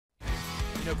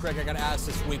You know, Craig, I got to ask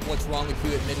this week, what's wrong with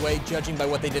Hewitt Midway? Judging by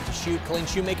what they did to Killeen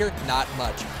Shoemaker, not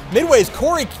much. Midway's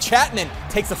Corey Chapman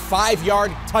takes a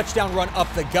 5-yard touchdown run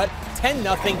up the gut. 10-0,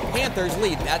 Panthers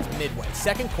lead. That's Midway.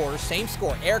 Second quarter, same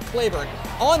score. Eric Claiborne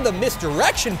on the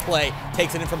misdirection play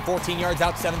takes it in from 14 yards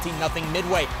out, 17-0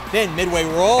 Midway. Then Midway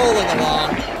rolling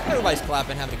along. Everybody's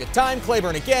clapping, having a good time.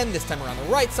 Claiborne again, this time around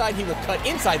the right side. He will cut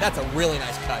inside. That's a really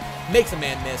nice cut. Makes a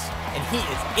man miss, and he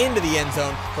is into the end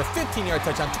zone for a 15-yard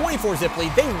touchdown, 24-zip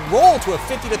lead. They roll to a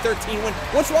 50-13 win.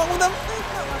 What's wrong with them?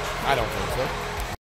 I don't think so.